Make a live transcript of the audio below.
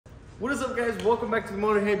What is up, guys? Welcome back to the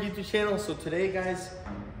Motorhead YouTube channel. So today, guys,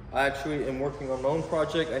 I actually am working on my own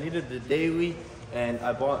project. I needed the daily and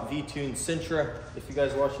I bought V-Tune Sentra. If you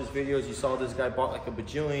guys watch his videos, you saw this guy bought like a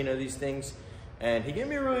bajillion of these things and he gave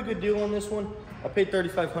me a really good deal on this one. I paid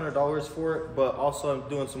 $3,500 for it, but also I'm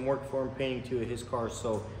doing some work for him, painting two of his cars,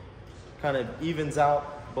 so kind of evens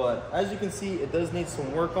out. But as you can see, it does need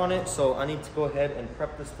some work on it, so I need to go ahead and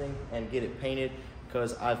prep this thing and get it painted,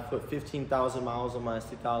 because I've put 15,000 miles on my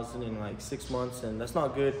S2000 in like 6 months, and that's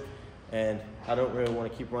not good. And I don't really want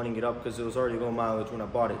to keep running it up because it was already low mileage when I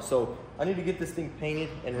bought it. So I need to get this thing painted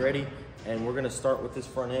and ready, and we're going to start with this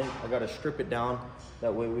front end. I got to strip it down.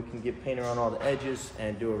 That way we can get paint around all the edges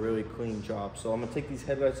and do a really clean job. So I'm going to take these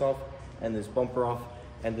headlights off and this bumper off,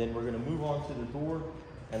 and then we're going to move on to the door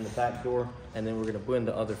and the back door, and then we're going to blend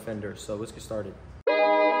the other fenders. So let's get started.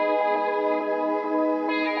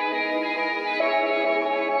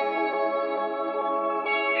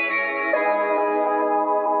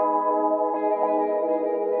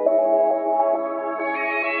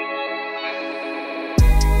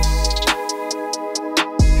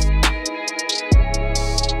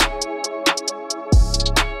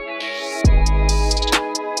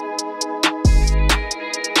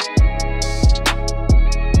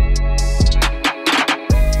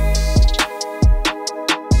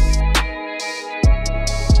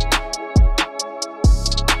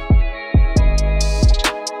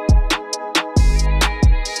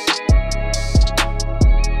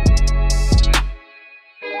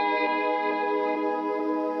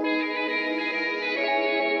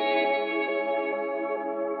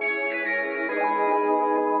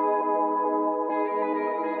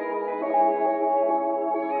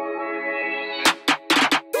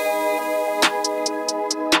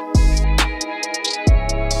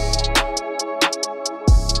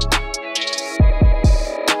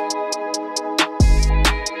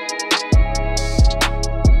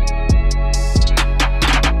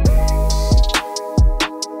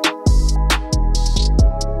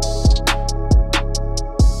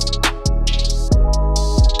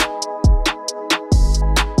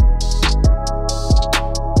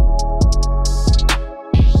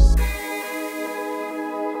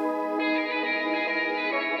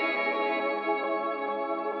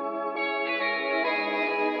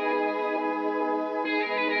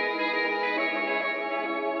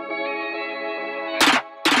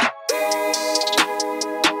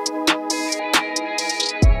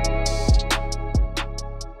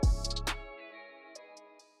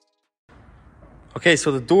 Okay,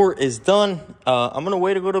 so the door is done. I'm gonna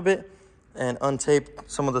wait a little bit and untape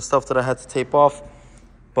some of the stuff that I had to tape off,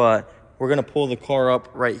 but we're gonna pull the car up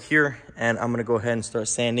right here and I'm gonna go ahead and start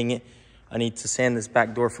sanding it. I need to sand this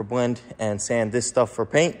back door for blend and sand this stuff for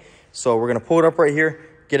paint. So we're gonna pull it up right here,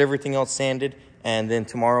 get everything else sanded, and then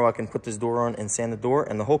tomorrow I can put this door on and sand the door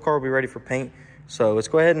and the whole car will be ready for paint. So let's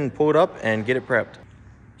go ahead and pull it up and get it prepped.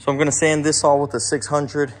 So I'm gonna sand this all with the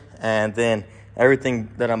 600, and then everything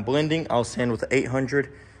that I'm blending, I'll sand with the 800.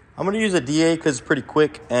 I'm gonna use a DA because it's pretty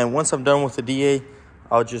quick. And once I'm done with the DA,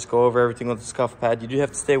 I'll just go over everything with the scuff pad. You do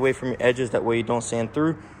have to stay away from your edges. That way you don't sand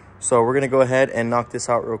through. So we're gonna go ahead and knock this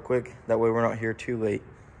out real quick. That way we're not here too late.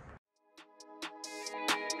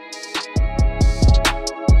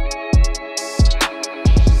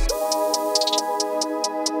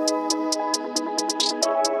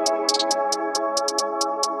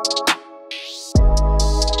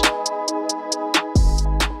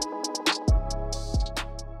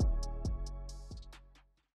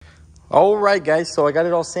 All right, guys, so I got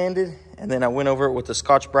it all sanded, and then I went over it with the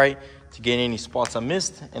Scotch-Brite to get any spots I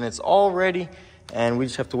missed, and it's all ready, and we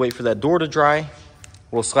just have to wait for that door to dry.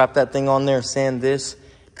 We'll slap that thing on there, sand this,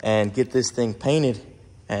 and get this thing painted,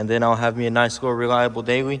 and then I'll have me a nice little reliable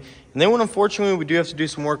daily. And then when, unfortunately, we do have to do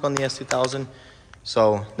some work on the S2000,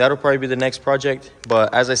 so that'll probably be the next project.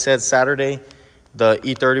 But as I said, Saturday, the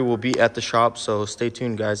E30 will be at the shop, so stay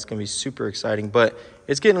tuned, guys. It's gonna be super exciting, but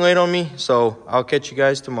it's getting late on me, so I'll catch you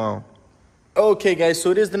guys tomorrow. Okay, guys,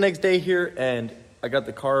 so it is the next day here, and I got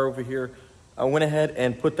the car over here. I went ahead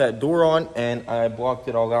and put that door on, and I blocked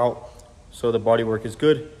it all out, so the bodywork is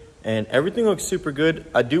good, and everything looks super good.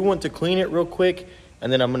 I do want to clean it real quick,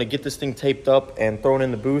 and then I'm gonna get this thing taped up and thrown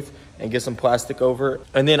in the booth and get some plastic over it,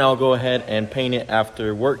 and then I'll go ahead and paint it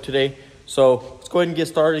after work today. So let's go ahead and get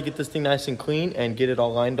started, get this thing nice and clean, and get it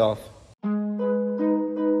all lined off.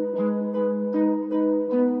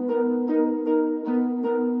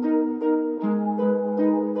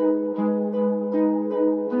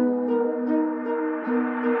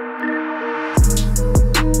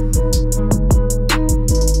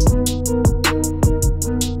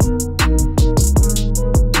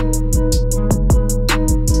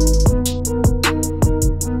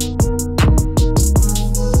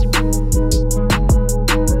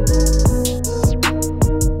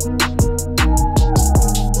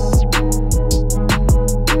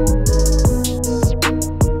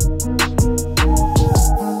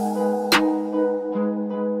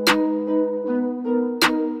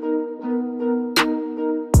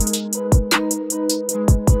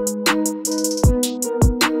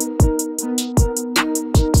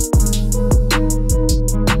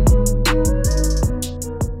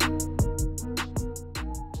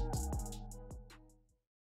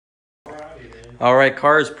 All right,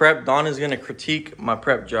 car is prepped. Don is going to critique my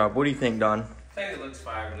prep job. What do you think, Don? I think it looks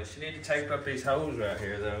fabulous. You need to tape up these holes right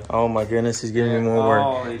here, though. Oh, my goodness. He's giving me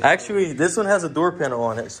more work. Actually, this one has a door panel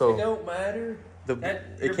on it, so... It don't matter. Your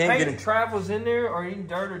paint get travels in there, or any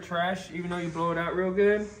dirt or trash, even though you blow it out real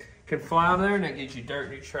good, can fly there, and that gets you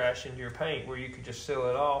dirt and trash into your paint, where you can just seal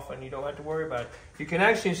it off, and you don't have to worry about it. You can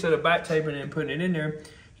actually, instead of back taping it and putting it in there,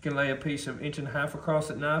 you can lay a piece of 1.5 inches across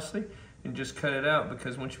it nicely, and just cut it out,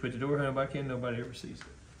 because once you put the door handle back in, nobody ever sees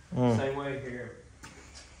it. Same way here.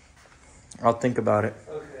 I'll think about it.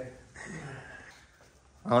 Okay.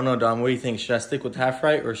 I don't know, Don. What do you think? Should I stick with half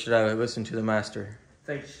right, or should I listen to the master? I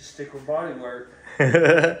think you should stick with body work.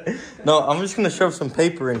 No, I'm just going to shove some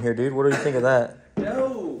paper in here, dude. What do you think of that?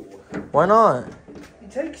 No. Why not? You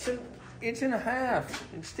take some 1.5 inches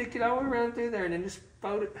and stick it all the way around through there, and then just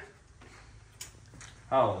fold it.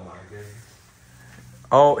 Oh, my goodness.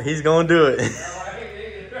 Oh, he's going to do it.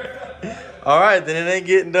 All right, then it ain't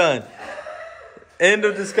getting done. End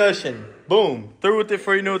of discussion. Boom. Through with it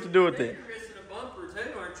before you know what to do with it. You're missing a bumper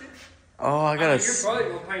too, aren't you? Oh, I got to... You're probably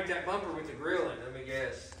going to paint that bumper with the grilling, let me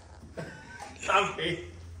guess. Okay.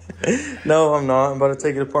 No, I'm not. I'm about to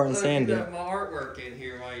take it apart and sand You it. got my artwork in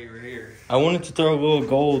here while you were here. I wanted to throw a little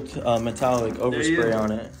gold metallic overspray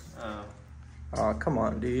on it. Oh. Oh, come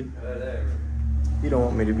on, dude. Whatever. You don't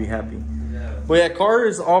want me to be happy. No. Well, yeah, car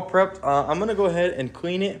is all prepped. I'm going to go ahead and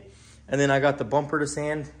clean it. And then I got the bumper to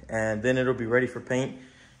sand. And then it'll be ready for paint.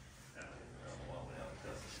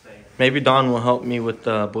 Maybe Don will help me with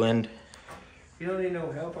the blend. You don't need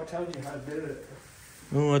no help. I told you how to do it.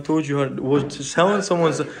 No, I told you how to... Well, just telling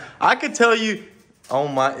someone's... I could tell you... Oh,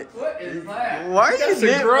 my... What is that? Why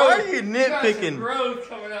are you nitpicking? You got some growth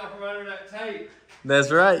coming out from under that tape.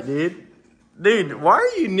 That's right, dude. Dude, why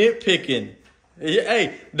are you nitpicking?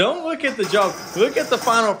 Hey, don't look at the job. Look at the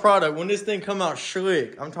final product when this thing come out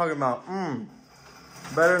slick. I'm talking about,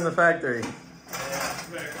 better than the factory. Yeah,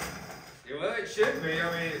 better. Well, it should be.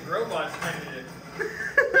 I mean, robots painted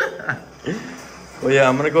it. Well, yeah,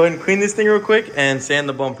 I'm going to go ahead and clean this thing real quick and sand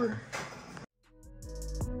the bumper.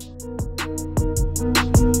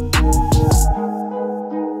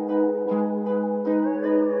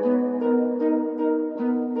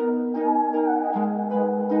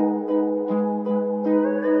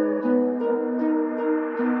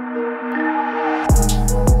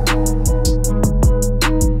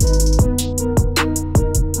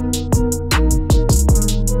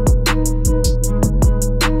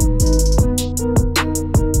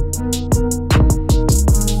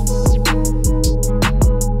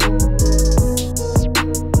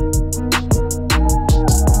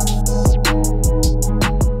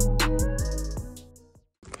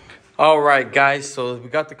 All right, guys, so we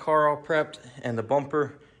got the car all prepped and the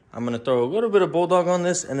bumper. I'm going to throw a little bit of Bulldog on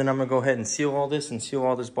this, and then I'm going to go ahead and seal all this and seal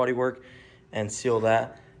all this bodywork and seal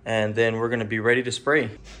that. And then we're going to be ready to spray.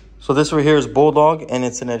 So this right here is Bulldog, and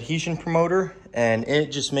it's an adhesion promoter, and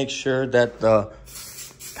it just makes sure that the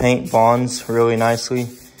paint bonds really nicely.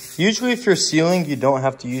 Usually if you're sealing, you don't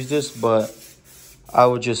have to use this, but I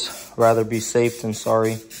would just rather be safe than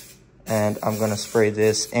sorry. And I'm going to spray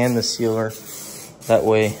this and the sealer. That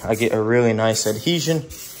way I get a really nice adhesion.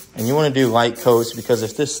 And you want to do light coats, because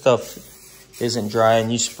if this stuff isn't dry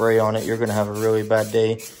and you spray on it, you're going to have a really bad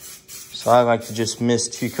day. So I like to just miss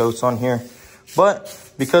 2 coats on here.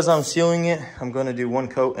 But because I'm sealing it, I'm going to do 1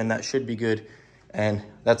 coat, and that should be good. And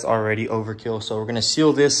that's already overkill. So we're going to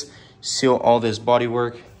seal this, seal all this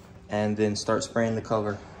bodywork, and then start spraying the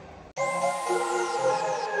color.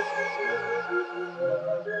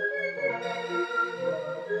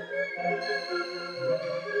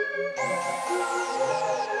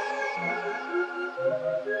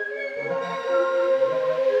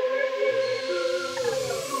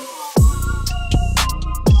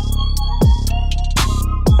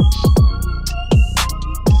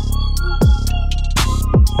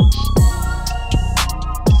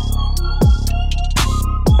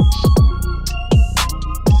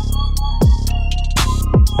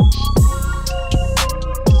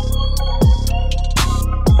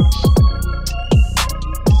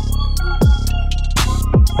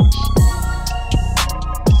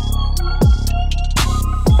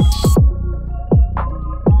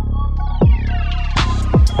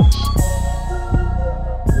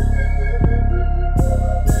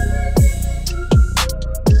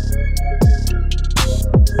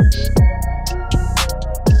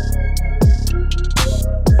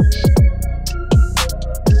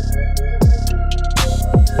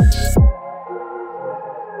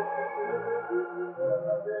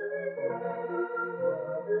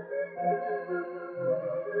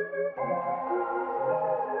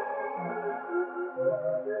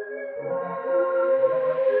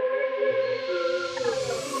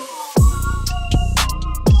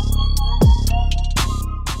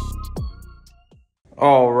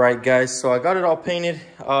 All right, guys, so I got it all painted.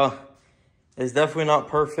 It's definitely not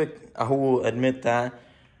perfect. I will admit that.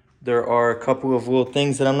 There are a couple of little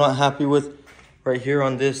things that I'm not happy with. Right here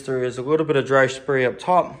on this, there is a little bit of dry spray up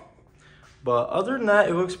top. But other than that,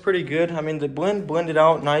 it looks pretty good. I mean, the blended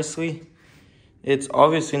out nicely. It's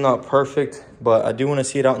obviously not perfect, but I do want to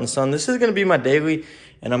see it out in the sun. This is going to be my daily,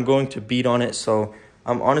 and I'm going to beat on it. So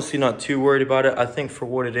I'm honestly not too worried about it. I think for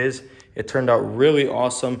what it is, it turned out really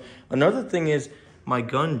awesome. Another thing is my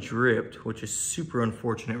gun dripped, which is super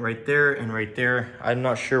unfortunate right there and right there. I'm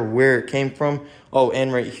not sure where it came from. Oh,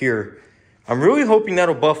 and right here. I'm really hoping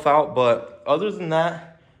that'll buff out, but other than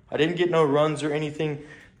that, I didn't get no runs or anything.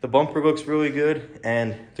 The bumper looks really good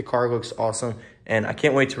and the car looks awesome, and I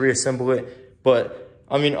can't wait to reassemble it. But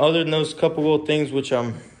I mean, other than those couple little things which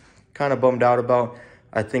I'm kind of bummed out about,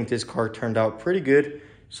 I think this car turned out pretty good.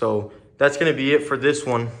 So that's going to be it for this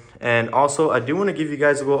one. And also, I do want to give you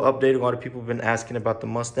guys a little update. A lot of people have been asking about the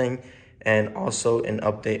Mustang, and also an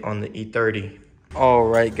update on the E30. All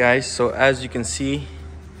right, guys. So as you can see,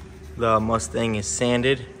 the Mustang is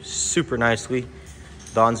sanded super nicely.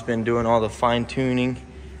 Don's been doing all the fine tuning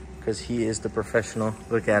because he is the professional.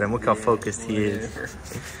 Look at him. Look how focused he is.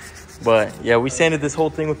 But yeah, we sanded this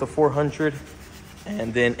whole thing with the 400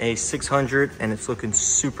 and then a 600, and it's looking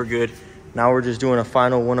super good. Now we're just doing a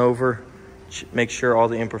final one over. Make sure all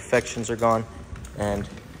the imperfections are gone. And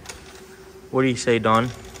what do you say, Don?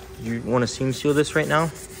 You want to seam seal this right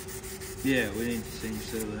now? Yeah, we need to seam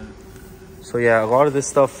seal that. So yeah, a lot of this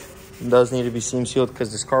stuff does need to be seam sealed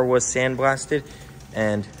because this car was sandblasted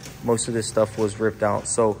and most of this stuff was ripped out.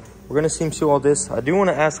 So we're gonna seam seal all this. I do want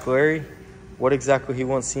to ask Larry what exactly he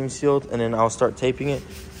wants seam sealed, and then I'll start taping it.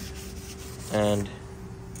 And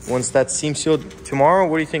once that's seam sealed tomorrow,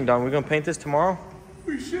 what do you think, Don? We're gonna paint this tomorrow?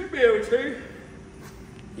 We should be able to.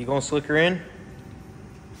 You gonna slick her in?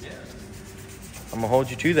 Yeah. I'm gonna hold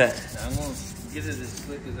you to that. I'm gonna get it as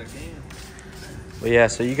slick as I can. But yeah,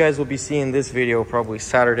 so you guys will be seeing this video probably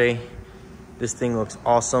Saturday. This thing looks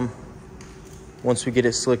awesome. Once we get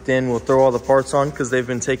it slicked in, we'll throw all the parts on because they've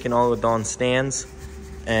been taking all of Don's stands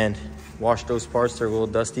and wash those parts. They're a little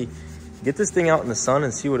dusty. Get this thing out in the sun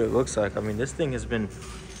and see what it looks like. I mean, this thing has been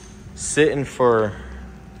sitting for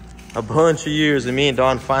a bunch of years, and me and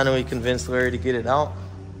Don finally convinced Larry to get it out.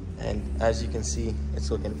 And as you can see, it's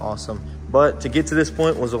looking awesome. But to get to this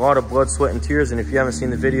point was a lot of blood, sweat, and tears. And if you haven't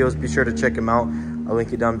seen the videos, be sure to check them out. I'll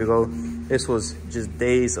link it down below. This was just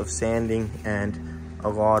days of sanding and a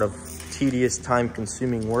lot of tedious,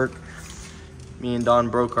 time-consuming work. Me and Don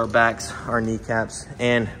broke our backs, our kneecaps,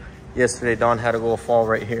 and yesterday Don had a little fall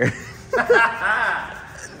right here. I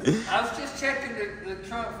was just checking the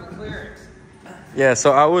trunk for clearance. Yeah,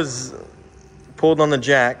 so I was pulled on the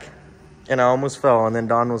jack and I almost fell, and then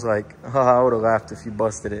Don was like, oh, I would have laughed if you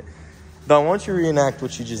busted it. Don, why don't you reenact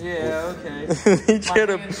what you just did? Yeah, okay.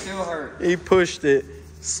 My hand still hurt. He pushed it,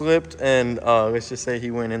 slipped, and let's just say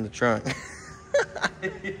he went in the trunk.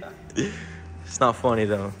 Yeah. It's not funny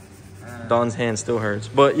though. Don's hand still hurts.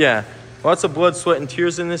 But yeah, lots of blood, sweat, and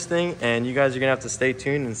tears in this thing, and you guys are gonna have to stay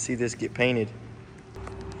tuned and see this get painted.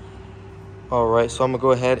 All right, so I'm gonna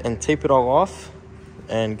go ahead and tape it all off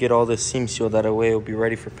and get all this seam sealed. That way it'll be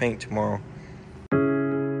ready for paint tomorrow.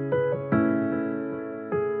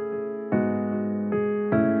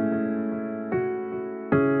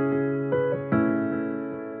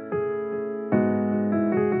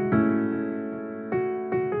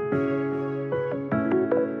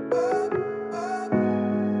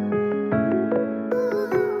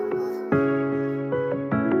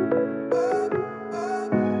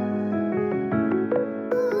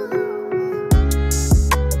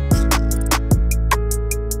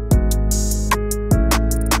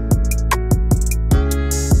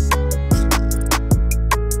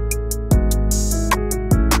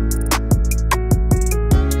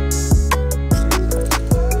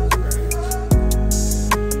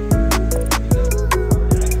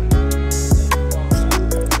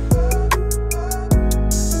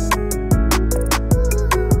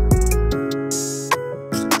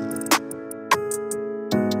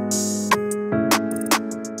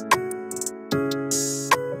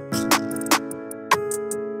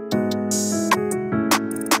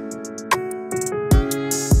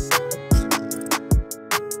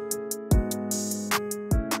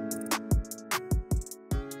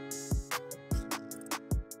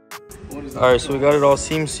 All right, so we got it all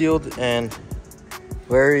seam sealed, and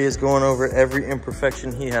Larry is going over every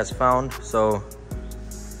imperfection he has found. So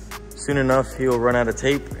soon enough, he'll run out of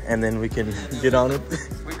tape, and then we can get on it.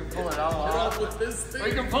 We can pull it all off.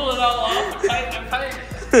 We can pull it all off and paint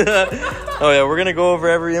it. Oh yeah, we're gonna go over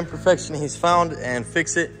every imperfection he's found and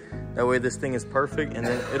fix it. That way this thing is perfect and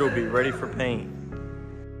then it'll be ready for paint.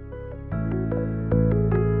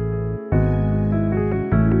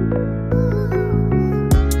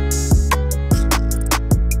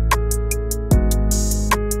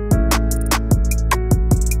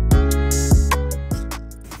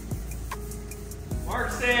 Mark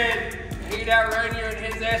said he'd outrun you in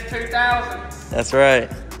his S2000. That's right.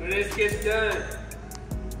 When this gets done,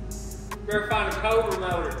 better find a Cobra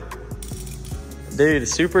motor. Dude,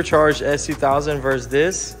 supercharged S2000 versus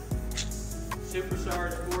this.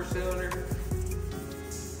 Supercharged 4-cylinder.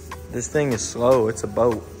 This thing is slow. It's a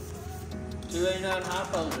boat. 289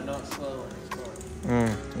 hypos are not slow in this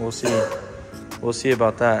car. We'll see. We'll see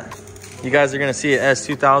about that. You guys are gonna see an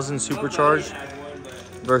S2000 supercharged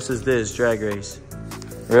versus this drag race.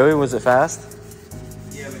 Really? Was it fast?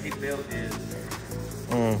 Yeah, but he built his.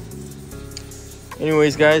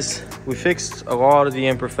 Anyways, guys, we fixed a lot of the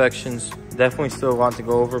imperfections. Definitely still a lot to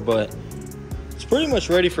go over, but it's pretty much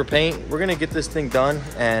ready for paint. We're gonna get this thing done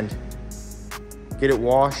and get it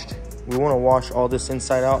washed. We wanna wash all this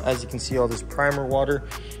inside out. As you can see, all this primer water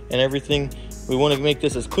and everything. We wanna make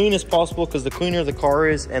this as clean as possible because the cleaner the car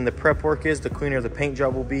is and the prep work is, the cleaner the paint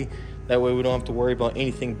job will be. That way we don't have to worry about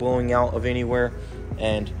anything blowing out of anywhere,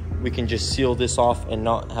 and we can just seal this off and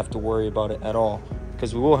not have to worry about it at all,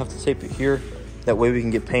 because we will have to tape it here. That way we can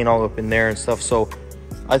get paint all up in there and stuff. So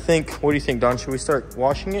I think, what do you think, Don? Should we start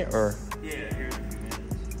washing it or? Yeah, here in a few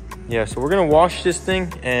minutes. Yeah, so we're gonna wash this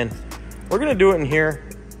thing and we're gonna do it in here.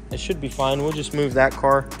 It should be fine. We'll just move that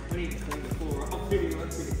car. We need to clean the floor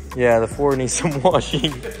off. Yeah, the floor needs some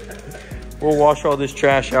washing. We'll wash all this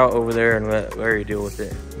trash out over there and let Larry deal with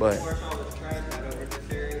it. But Wash all this trash out over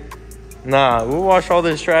this area. nah, we'll wash all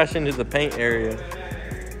this trash into the paint area.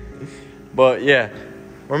 But yeah,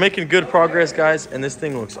 we're making good progress, guys, and this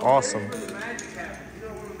thing looks awesome.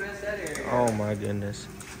 Oh my goodness.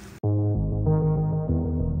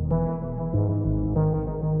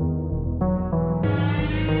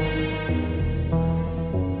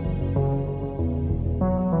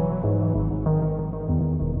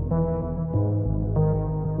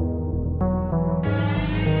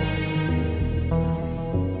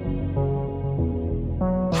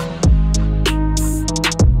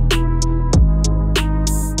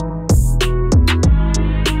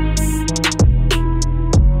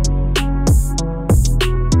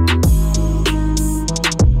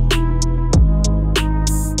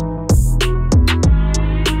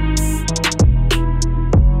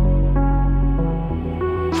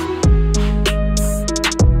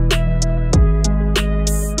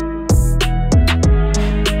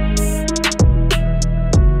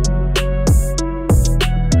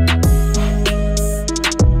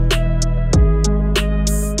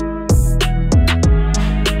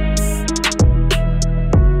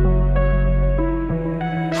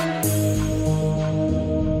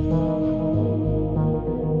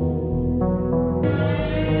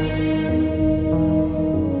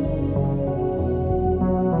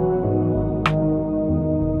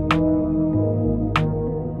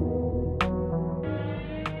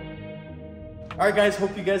 Alright guys,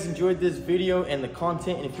 hope you guys enjoyed this video and the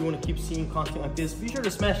content, and if you want to keep seeing content like this, be sure to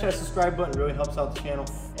smash that subscribe button. It really helps out the channel,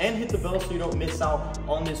 and hit the bell so you don't miss out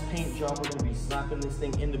on this paint job. We're going to be slapping this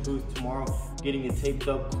thing in the booth tomorrow, getting it taped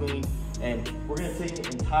up, clean, and we're going to take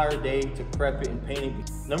an entire day to prep it and paint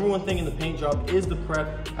it. Number one thing in the paint job is the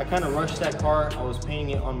prep. I kind of rushed that car. I was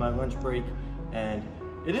painting it on my lunch break, and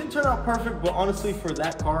it didn't turn out perfect, but honestly for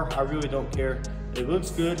that car, I really don't care. It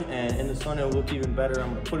looks good, and in the sun it'll look even better. I'm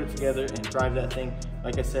gonna put it together and drive that thing.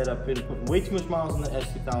 Like I said, I've been putting way too much miles on the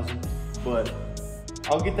S2000, but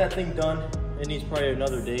I'll get that thing done. It needs probably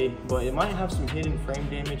another day, but it might have some hidden frame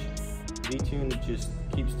damage. V-Tune just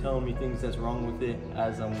keeps telling me things that's wrong with it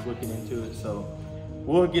as I'm looking into it, so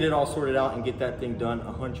we'll get it all sorted out and get that thing done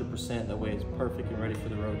 100%. That way it's perfect and ready for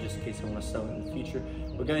the road, just in case I want to sell it in the future.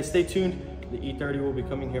 But guys, stay tuned. The E30 will be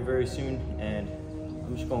coming here very soon, and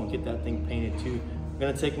I'm just going to get that thing painted too. I'm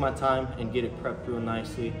going to take my time and get it prepped real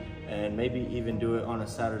nicely, and maybe even do it on a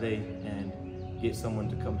Saturday and get someone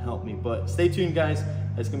to come help me. But stay tuned, guys.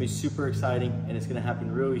 It's going to be super exciting, and it's going to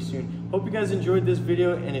happen really soon. Hope you guys enjoyed this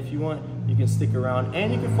video, and if you want, you can stick around.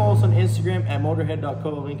 And you can follow us on Instagram at motorhead.co.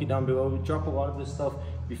 Link it down below. We drop a lot of this stuff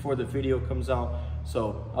before the video comes out.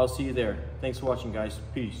 So I'll see you there. Thanks for watching, guys.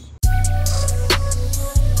 Peace.